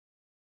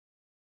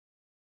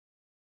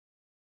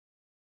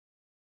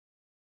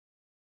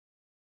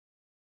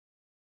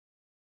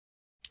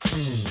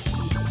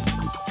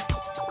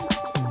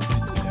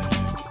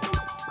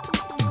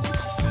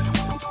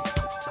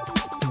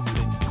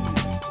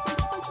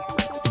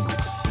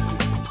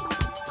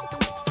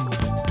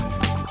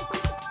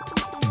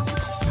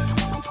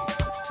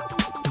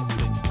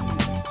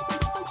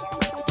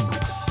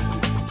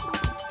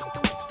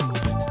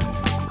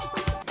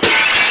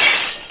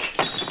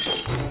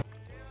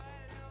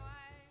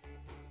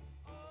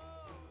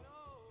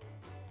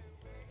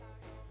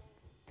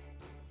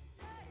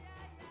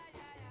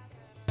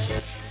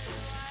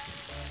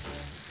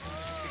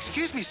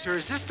Excuse me, sir,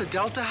 is this the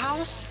Delta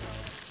House?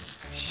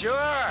 Sure.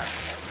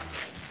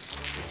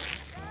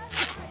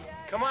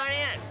 Come on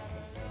in.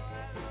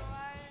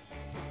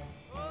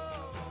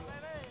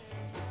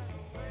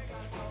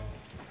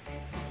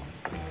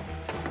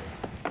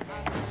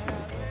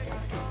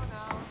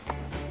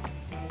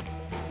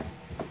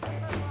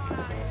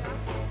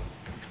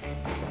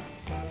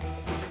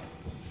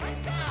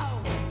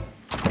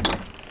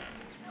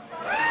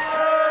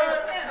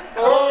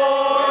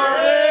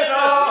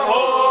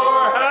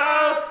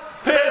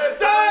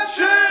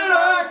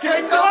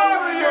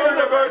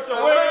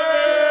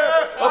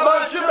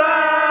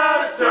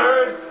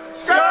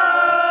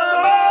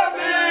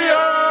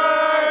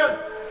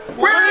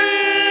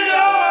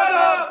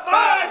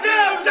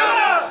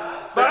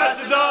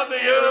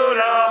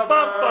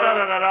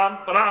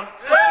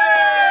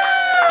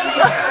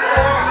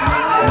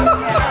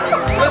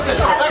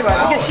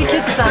 Because she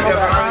kisses on him.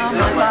 Oh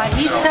my God,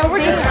 he's so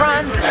just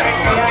runs.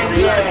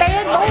 He's a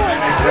bad boy.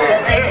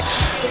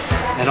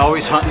 And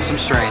always hunting some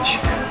strange.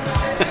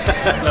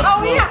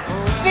 Oh yeah,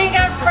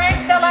 fingers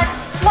breaks are like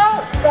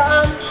slow.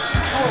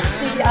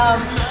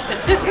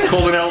 It's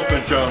called an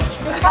elephant, Joan.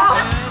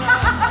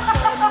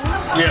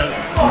 Yeah.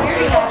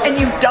 And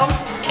you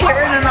dumped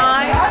Karen and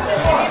I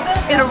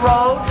in a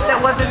road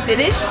that wasn't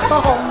finished?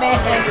 Oh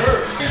man.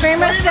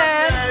 Kramer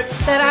said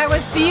that I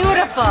was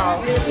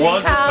beautiful in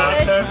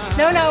college.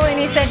 No, and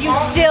he said, you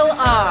still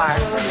are.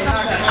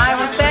 I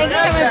was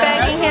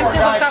begging him to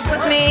hook up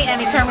with me, and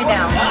he turned me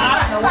down.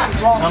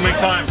 How many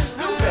times?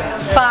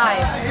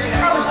 5.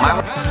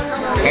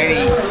 And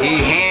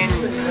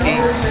he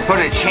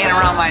put a chain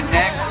around my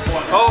neck.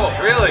 Oh,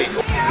 really?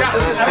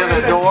 To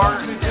the door,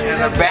 and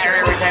the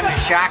battery every time it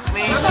shocked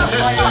me.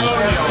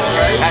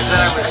 I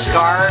said I was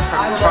scarred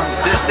from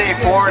this day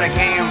forward. I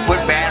can't even put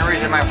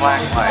batteries in my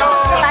flashlight.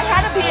 I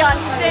had to be on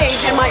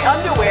stage in my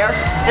underwear,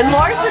 and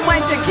Larson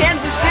went to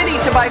Kansas City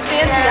to buy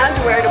fancy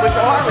underwear, and it was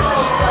orange.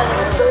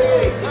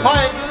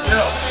 Hi.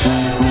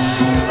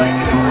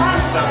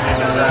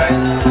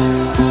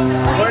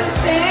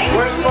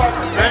 Where's Mark?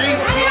 Ready?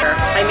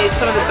 I made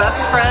some of the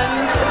best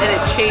friends, and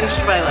it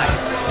changed my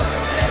life.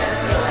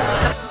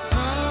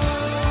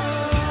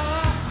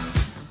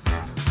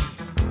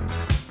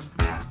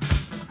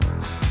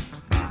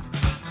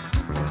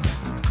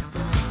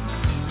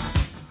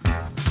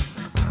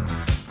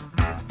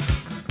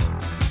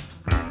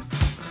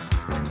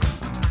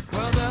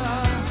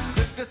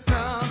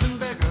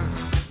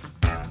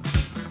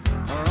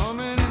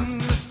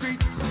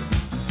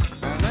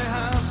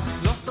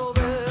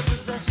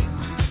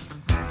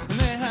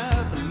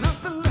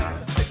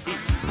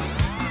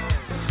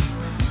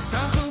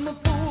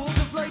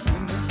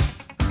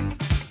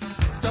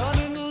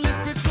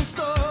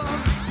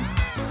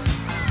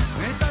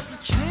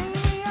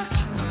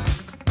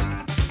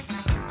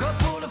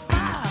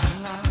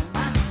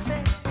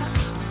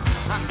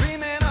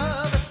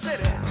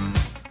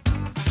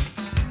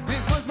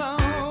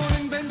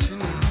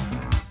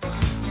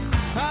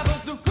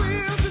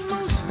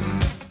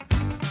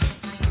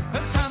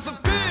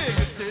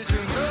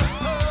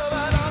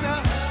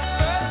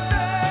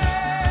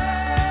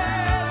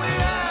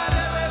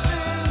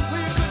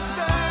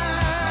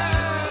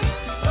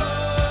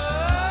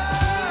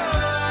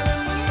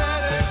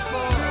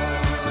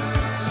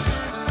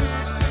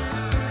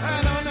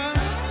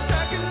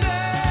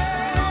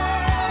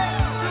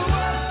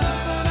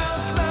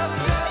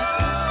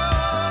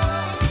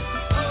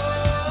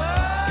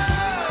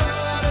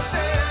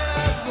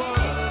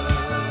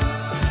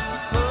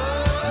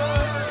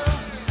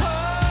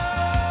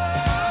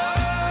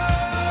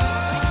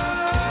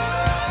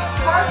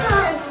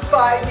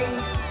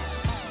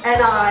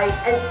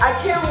 And I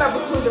can't remember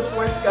who the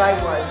fourth guy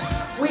was.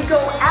 We go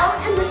out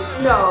in the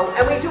snow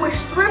and we do a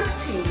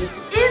striptease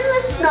in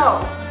the snow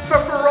for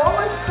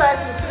Farola's class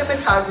in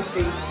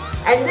cinematography.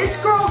 And this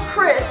girl,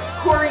 Chris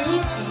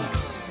Koriiki,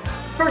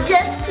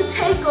 forgets to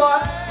take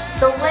off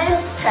the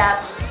lens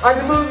cap on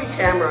the movie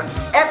camera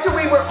after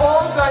we were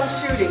all done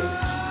shooting,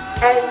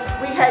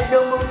 and we had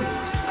no movie.